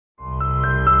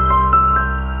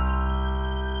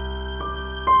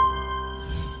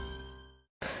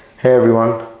Hey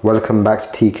everyone, welcome back to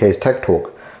TK's Tech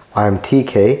Talk. I'm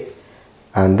TK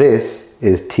and this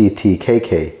is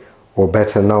TTKK, or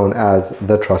better known as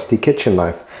the Trusty Kitchen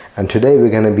Knife. And today we're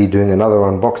going to be doing another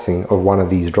unboxing of one of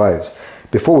these drives.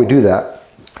 Before we do that,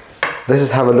 let's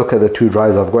just have a look at the two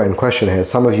drives I've got in question here.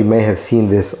 Some of you may have seen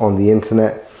this on the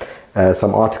internet.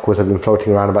 Some articles have been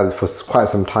floating around about this for quite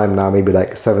some time now, maybe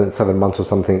like seven months or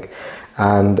something.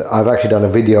 And I've actually done a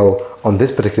video on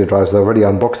this particular drive, so I've already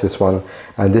unboxed this one.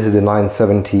 And this is the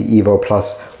 970 EVO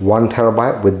Plus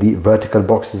 1TB with the vertical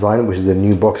box design, which is a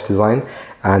new box design.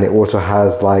 And it also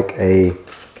has like a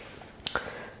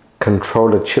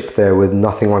controller chip there with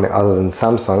nothing on it other than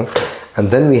Samsung.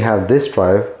 And then we have this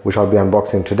drive, which I'll be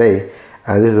unboxing today.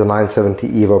 And this is the 970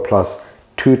 EVO Plus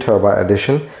 2TB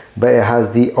edition, but it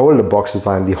has the older box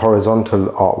design, the horizontal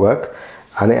artwork.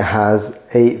 And it has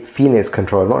a Phoenix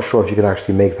controller. I'm not sure if you can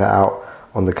actually make that out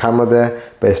on the camera there,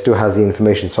 but it still has the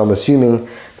information. So I'm assuming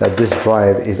that this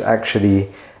drive is actually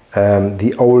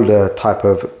the older type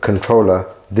of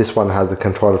controller. This one has a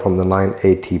controller from the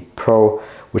 980 Pro,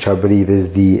 which I believe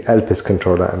is the Elpis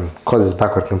controller. And because it's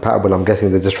backward compatible, I'm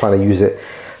guessing they're just trying to use it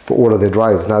for all of their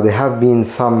drives. Now, there have been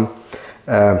some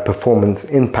performance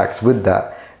impacts with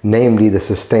that, namely the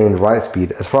sustained write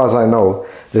speed. As far as I know,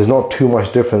 there's not too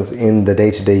much difference in the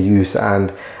day-to-day use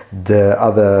and the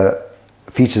other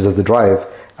features of the drive,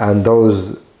 and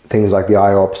those things like the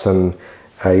IOPS and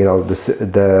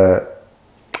the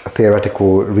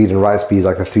theoretical read and write speeds,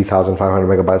 like the 3,500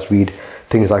 megabytes read,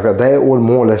 things like that, they all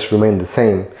more or less remain the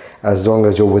same as long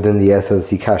as you're within the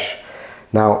SLC cache.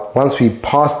 Now, once we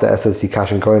pass the SLC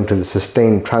cache and go into the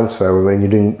sustained transfer, when you're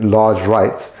doing large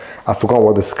writes, I forgot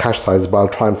what this cache size is, but I'll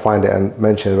try and find it and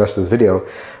mention the rest of this video.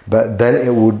 But then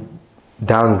it would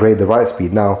downgrade the write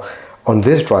speed. Now, on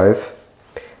this drive,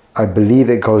 I believe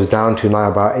it goes down to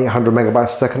now about 800 megabytes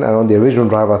per second. And on the original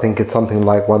drive, I think it's something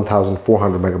like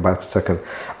 1,400 megabytes per second.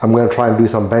 I'm going to try and do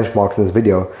some benchmarks in this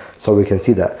video so we can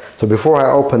see that. So before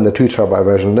I open the 2TB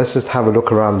version, let's just have a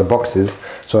look around the boxes.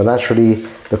 So naturally,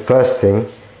 the first thing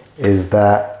is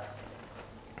that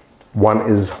one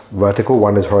is vertical,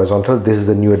 one is horizontal. This is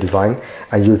the newer design,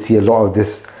 and you'll see a lot of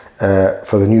this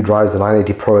for the new drives, the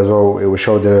 980 Pro as well. It will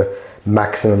show the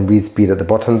maximum read speed at the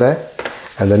bottom there.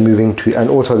 And then moving to, and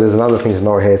also there's another thing to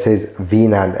note here, it says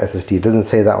VNAND SSD. It doesn't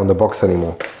say that on the box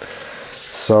anymore.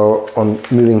 So on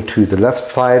moving to the left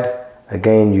side,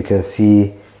 again, you can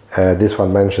see this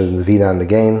one mentions VNAND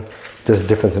again, just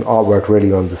difference in artwork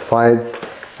really on the sides.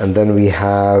 And then we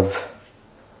have,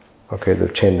 okay,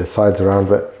 they've changed the sides around,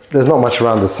 but there's not much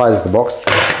around the sides of the box.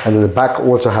 And then the back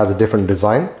also has a different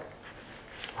design.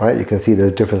 All right, you can see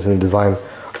there's a difference in the design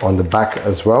on the back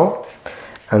as well.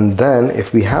 And then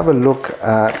if we have a look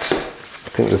at, I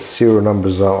think the serial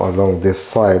numbers are along this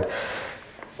side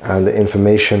and the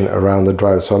information around the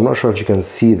drive. So I'm not sure if you can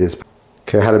see this.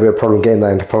 Okay, I had a bit of problem getting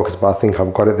that into focus, but I think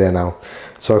I've got it there now.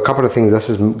 So a couple of things, let's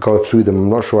just go through them. I'm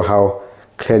not sure how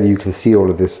clearly you can see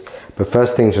all of this. But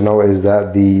first thing to know is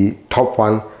that the top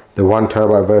one, the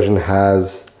 1TB version,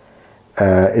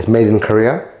 is made in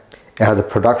Korea. It has a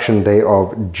production date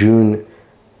of June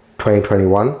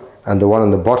 2021, and the one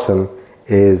on the bottom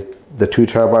is the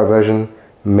 2TB version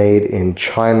made in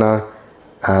China,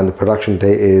 and the production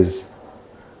date is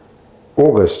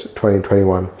August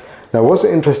 2021. Now, what's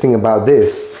interesting about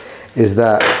this is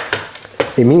that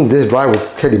it means this drive was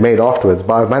clearly made afterwards,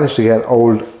 but I've managed to get an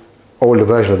older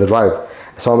version of the drive.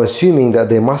 So I'm assuming that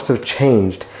they must have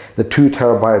changed the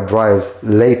 2TB drives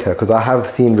later, because I have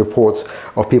seen reports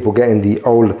of people getting the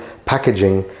old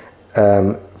packaging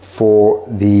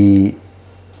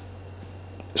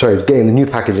getting the new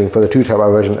packaging for the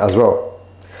 2TB version as well.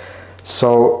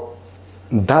 So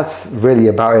that's really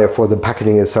about it for the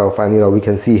packaging itself. And we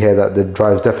can see here that the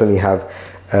drives definitely have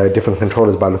different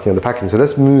controllers by looking at the packaging. So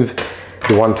let's move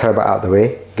the 1TB out of the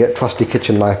way, get Trusty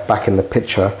Kitchen Knife back in the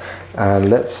picture, and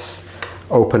let's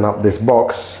open up this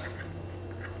box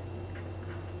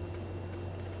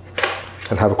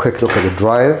and have a quick look at the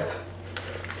drive.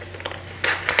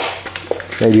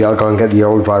 Maybe I'll go and get the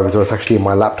old drive as well. It's actually in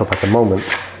my laptop at the moment,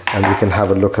 and we can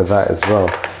have a look at that as well.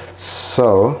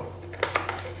 So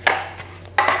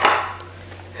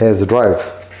here's the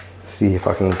drive. See if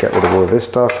I can get rid of all of this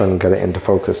stuff and get it into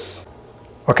focus.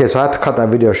 Okay, so I had to cut that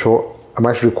video short. I'm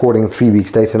actually recording 3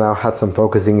 weeks later now. Had some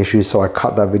focusing issues, so I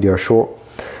cut that video short.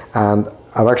 And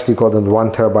I've actually got the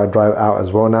 1TB drive out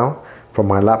as well now from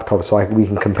my laptop, so we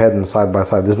can compare them side by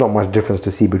side. There's not much difference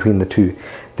to see between the two.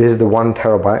 This is the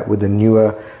 1TB with the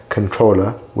newer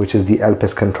controller, which is the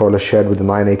Elpis controller shared with the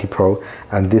 980 Pro,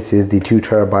 and this is the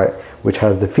 2TB, which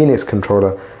has the Phoenix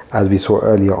controller as we saw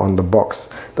earlier on the box.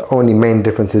 The only main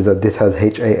difference is that this has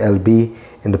HALB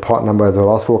in the part number as the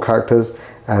last 4 characters,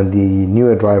 and the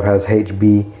newer drive has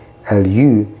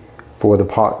HBLU for the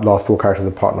last 4 characters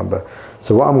of part number.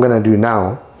 So what I'm going to do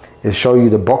now is show you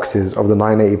the boxes of the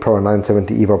 980 Pro and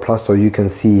 970 EVO Plus, so you can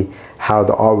see how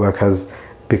the artwork has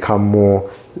become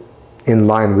more in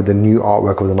line with the new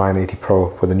artwork of the 980 Pro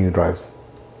for the new drives.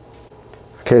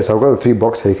 Okay, so I've got the 3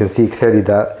 boxes here. You can see clearly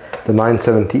that the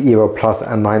 970 EVO Plus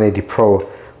and 980 Pro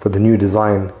for the new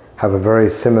design have a very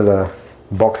similar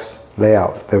box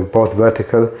layout. They're both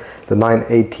vertical. The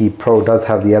 980 Pro does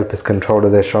have the Elpis controller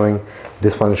they're showing.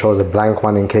 This one shows a blank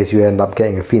one in case you end up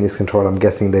getting a Phoenix controller. I'm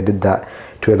guessing they did that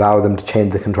to allow them to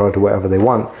change the controller to whatever they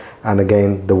want. And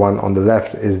again, the one on the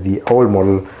left is the old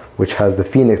model, which has the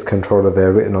Phoenix controller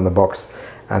there written on the box,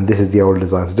 and this is the old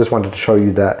design. So just wanted to show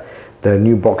you that the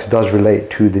new box does relate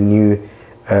to the new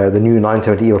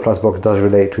 970 EVO Plus box does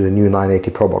relate to the new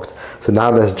 980 Pro box. So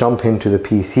now let's jump into the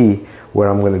PC, where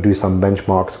I'm going to do some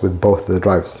benchmarks with both of the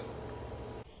drives.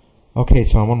 Okay,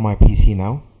 so I'm on my PC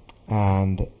now,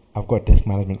 and I've got disk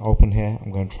management open here.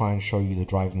 I'm going to try and show you the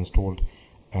drives installed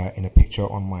in a picture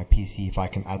on my PC. If I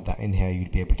can add that in here,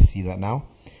 you'd be able to see that now.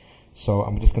 So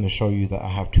I'm just going to show you that I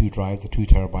have 2 drives, the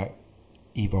 2TB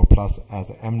EVO Plus as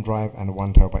an M drive and a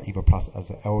 1TB EVO Plus as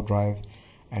an L drive.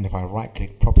 And if I right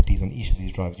click properties on each of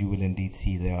these drives, you will indeed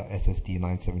see they are SSD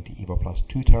 970 EVO Plus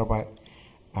 2TB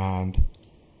and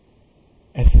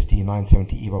SSD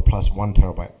 970 EVO Plus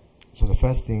 1TB. So the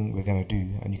first thing we're going to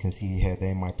do, and you can see here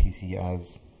they're in my PC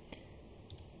as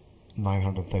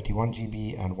 931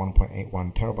 GB and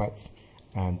 1.81 terabytes,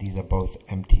 and these are both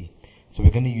empty. So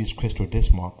we're going to use Crystal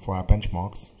Diskmark for our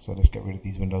benchmarks. So let's get rid of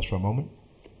these windows for a moment.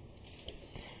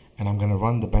 And I'm going to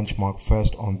run the benchmark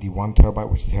first on the 1TB,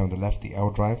 which is here on the left, the L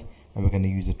drive, and we're going to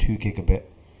use a 2 GB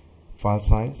file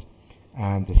size.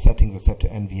 And the settings are set to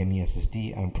NVMe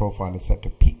SSD, and profile is set to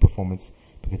peak performance,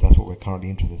 because that's what we're currently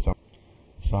interested in.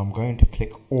 So I'm going to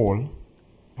click all,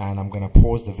 and I'm going to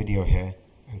pause the video here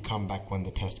and come back when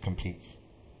the test completes.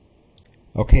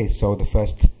 Okay, so the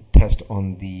first test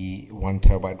on the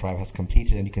 1TB drive has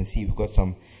completed, and you can see we've got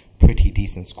some pretty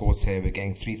decent scores here. We're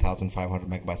getting 3,500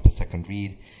 megabytes per second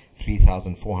read,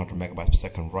 3,400 megabytes per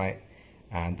second write,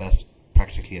 and that's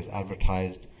practically as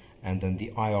advertised. And then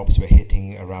the IOPS, we're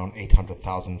hitting around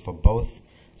 800,000 for both,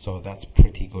 so that's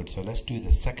pretty good. So let's do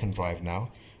the second drive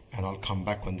now, and I'll come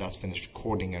back when that's finished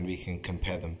recording and we can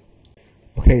compare them.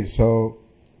 Okay, so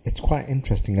it's quite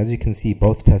interesting. As you can see,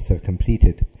 both tests have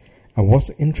completed. And what's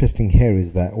interesting here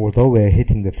is that although we're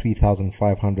hitting the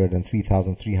 3,500 and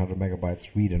 3,300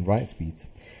 megabytes read and write speeds,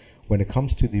 when it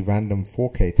comes to the random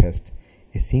 4K test,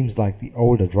 it seems like the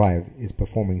older drive is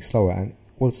performing slower, and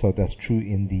also that's true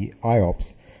in the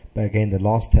IOPS. But again, the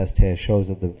last test here shows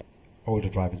that the older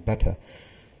drive is better.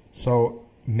 So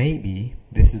maybe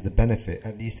this is the benefit,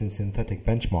 at least in synthetic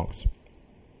benchmarks,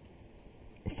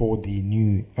 for the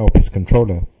new Elpis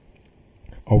controller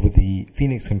over the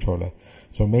Phoenix controller.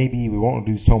 So maybe we won't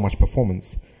do so much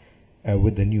performance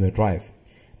with the newer drive.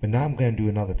 But now I'm going to do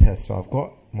another test. So I've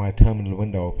got my terminal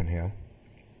window open here,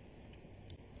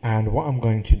 and what I'm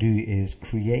going to do is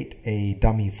create a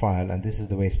dummy file, and this is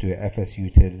the way to do it: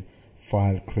 fsutil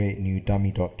file create new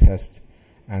dummy.test,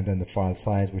 and then the file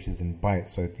size, which is in bytes,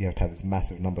 so you have to have this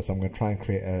massive number. So I'm going to try and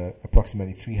create a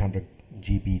approximately 300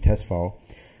 GB test file,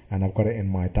 and I've got it in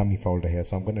my dummy folder here.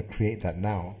 So I'm going to create that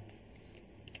now,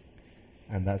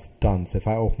 and that's done. So if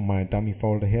I open my dummy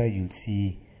folder here, you'll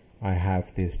see I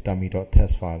have this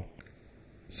dummy.test file.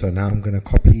 So now I'm going to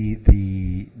copy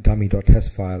the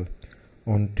dummy.test file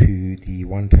onto the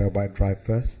 1TB drive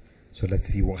first. So let's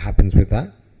see what happens with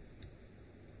that.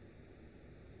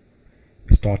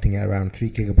 We're starting at around 3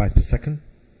 gigabytes per second,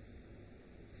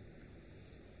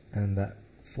 and that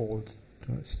falls,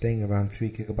 staying around 3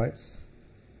 gigabytes.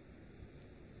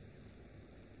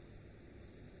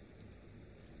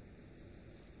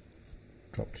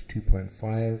 Dropped to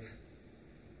 2.5,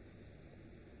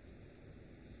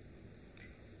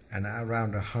 and at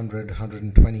around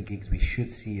 120 gigs we should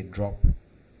see it drop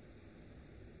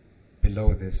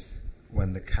below this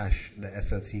when the cache, the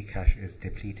SLC cache, is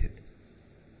depleted.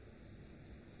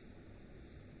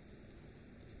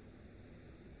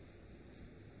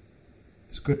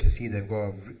 It's good to see they've got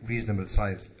a reasonable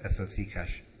size SLC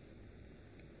cache.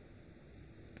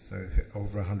 So if it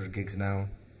over 100 gigs now,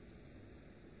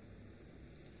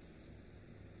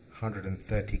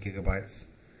 130 gigabytes,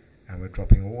 and we're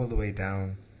dropping all the way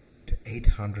down to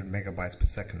 800 megabytes per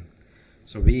second.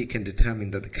 So we can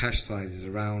determine that the cache size is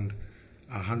around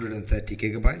 130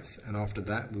 gigabytes, and after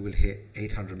that we will hit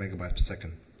 800 megabytes per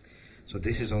second. So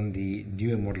this is on the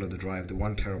newer model of the drive, the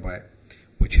 1 terabyte,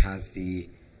 which has the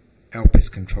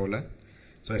Elpis controller.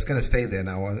 So it's going to stay there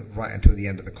now right until the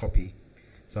end of the copy.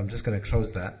 So I'm just going to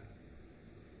close that.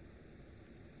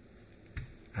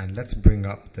 And let's bring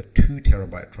up the 2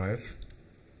 terabyte drive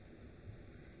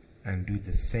and do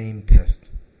the same test.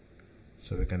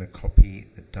 So we're going to copy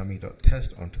the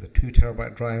dummy.test onto the 2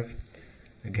 terabyte drive.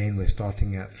 Again, we're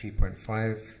starting at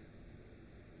 3.5.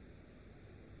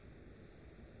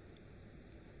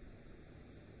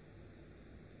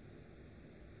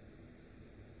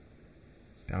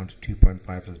 Down to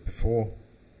 2.5 as before.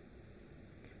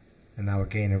 And now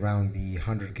again around the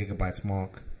 100 gigabytes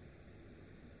mark,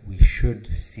 we should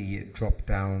see it drop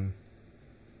down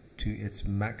to its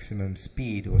maximum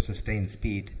speed or sustained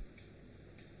speed.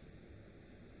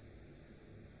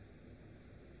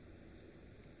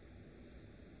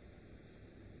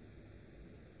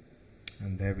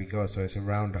 And there we go. So it's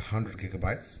around 100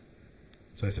 gigabytes.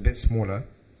 So it's a bit smaller.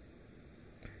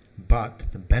 But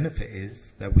the benefit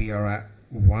is that we are at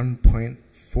 1.4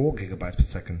 gigabytes per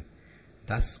second.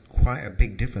 That's quite a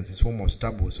big difference. It's almost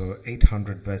double. So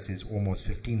 800 versus almost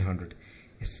 1500.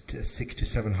 It's 600 to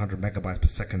 700 megabytes per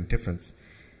second difference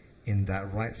in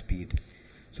that write speed.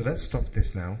 So let's stop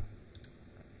this now.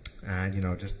 And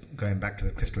just going back to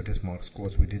the Crystal Diskmark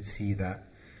scores, we did see that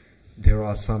there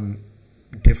are some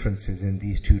differences in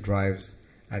these two drives.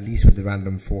 At least with the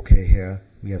random 4K here,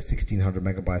 we have 1600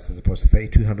 megabytes as opposed to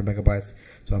 3200 megabytes.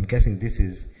 So I'm guessing this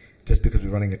is just because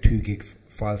we're running a 2 gig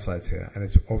file size here, and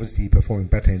it's obviously performing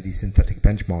better in these synthetic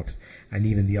benchmarks, and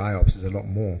even the IOPS is a lot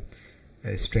more.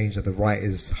 It's strange that the write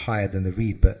is higher than the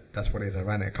read, but that's what it is. I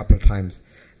ran it a couple of times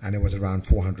and it was around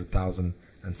 400,000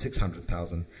 and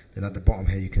 600,000. Then at the bottom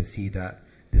here you can see that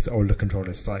this older controller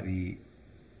is slightly,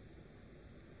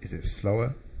 is it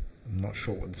slower? I'm not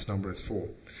sure what this number is for,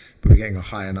 but we're getting a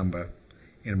higher number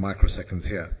in microseconds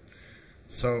here.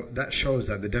 So that shows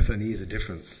that there definitely is a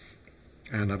difference.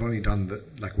 And I've only done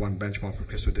one benchmark with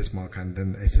Crystal Diskmark and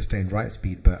then a sustained write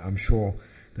speed, but I'm sure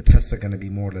the tests are going to be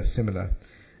more or less similar.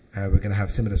 We're going to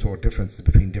have similar sort of differences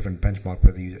between different benchmarks,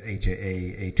 whether you use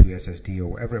AJA, A2 SSD, or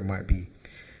whatever it might be.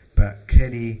 But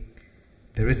clearly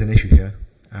there is an issue here,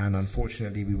 and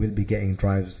unfortunately we will be getting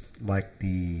drives like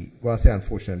the, well, I say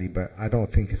unfortunately, but I don't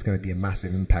think it's going to be a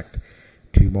massive impact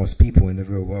to most people in the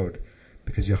real world,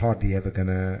 because you're hardly ever going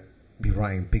to be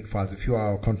writing big files. If you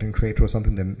are a content creator or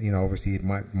something, then obviously it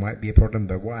might be a problem.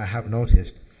 But what I have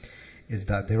noticed is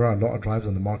that there are a lot of drives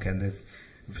on the market, and there's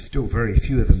still very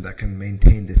few of them that can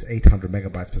maintain this 800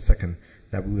 megabytes per second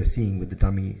that we were seeing with the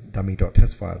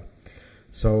dummy.test file.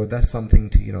 So that's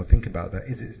something to think about.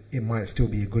 That it might still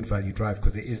be a good value drive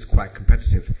because it is quite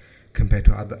competitive compared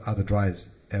to other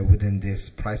drives within this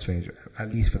price range, at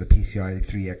least for the PCIe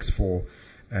 3x4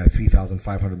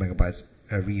 3500 megabytes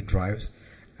read drives.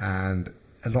 And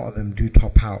a lot of them do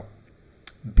top out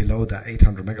below that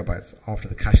 800 megabytes after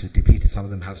the cache is depleted. Some of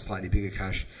them have slightly bigger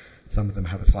cache, some of them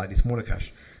have a slightly smaller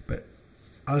cache. But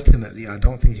ultimately, I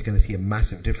don't think you're going to see a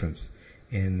massive difference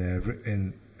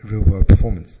in real world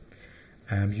performance.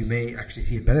 You may actually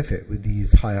see a benefit with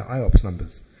these higher IOPS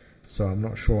numbers. So I'm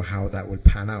not sure how that will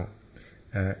pan out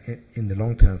in the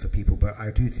long term for people. But I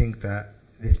do think that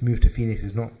this move to Phoenix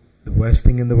is not the worst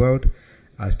thing in the world.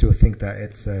 I still think that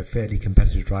it's a fairly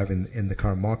competitive drive in the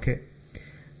current market,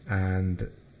 and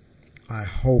I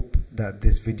hope that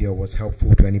this video was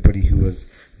helpful to anybody who was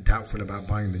doubtful about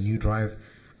buying the new drive.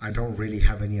 I don't really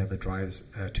have any other drives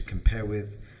to compare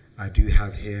with. I do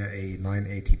have here a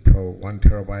 980 Pro 1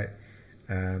 terabyte,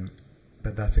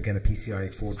 but that's again a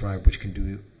PCIe 4 drive which can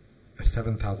do a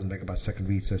 7000 megabytes per second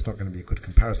read, so it's not going to be a good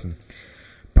comparison.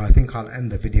 But I think I'll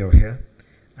end the video here.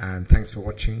 And thanks for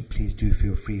watching. Please do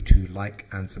feel free to like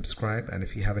and subscribe, and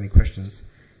if you have any questions,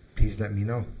 please let me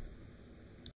know.